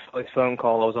 minutes before this phone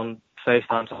call, I was on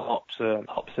FaceTime to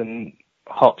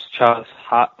Hops, Chaz,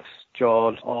 Hacks,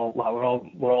 George, we're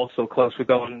all so close. We're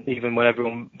going, even when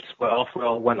everyone split off, we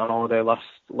all went on holiday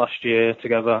last year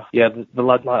together. Yeah, the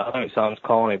lad, I know it sounds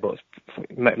corny, but it's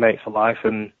mate for life,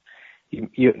 and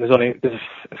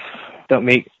don't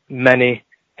meet many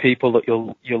people that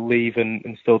you'll leave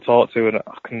and still talk to, and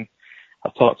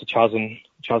I've talked to Chaz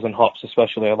and Hops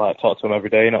especially. I like to talk to them every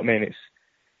day, you know what I mean?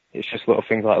 It's just little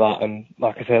things like that, and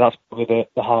like I say, that's probably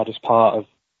the hardest part of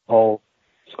the whole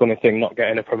Scunny thing, not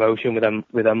getting a promotion with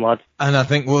them lads. And I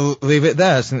think we'll leave it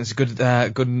there. I think it's a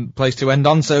good place to end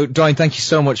on. So, Dwayne, thank you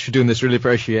so much for doing this. Really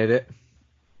appreciate it.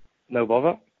 No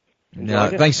bother. Yeah,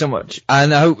 thanks so much.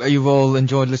 And I hope you've all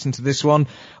enjoyed listening to this one.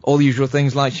 All the usual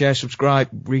things like share, subscribe,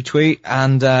 retweet,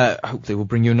 and hopefully we'll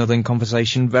bring you another in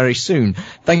conversation very soon.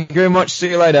 Thank you very much. See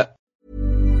you later.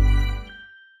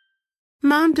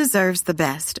 Mom deserves the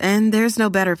best, and there's no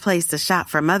better place to shop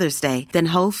for Mother's Day than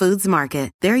Whole Foods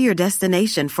Market. They're your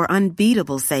destination for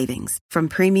unbeatable savings, from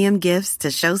premium gifts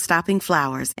to show-stopping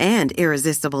flowers and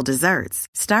irresistible desserts.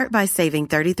 Start by saving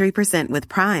 33% with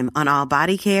Prime on all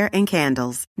body care and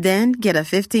candles. Then get a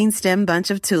 15-stem bunch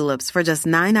of tulips for just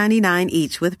 $9.99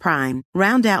 each with Prime.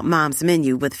 Round out Mom's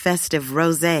menu with festive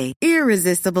rosé,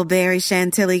 irresistible berry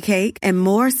chantilly cake, and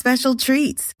more special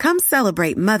treats. Come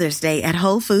celebrate Mother's Day at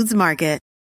Whole Foods Market.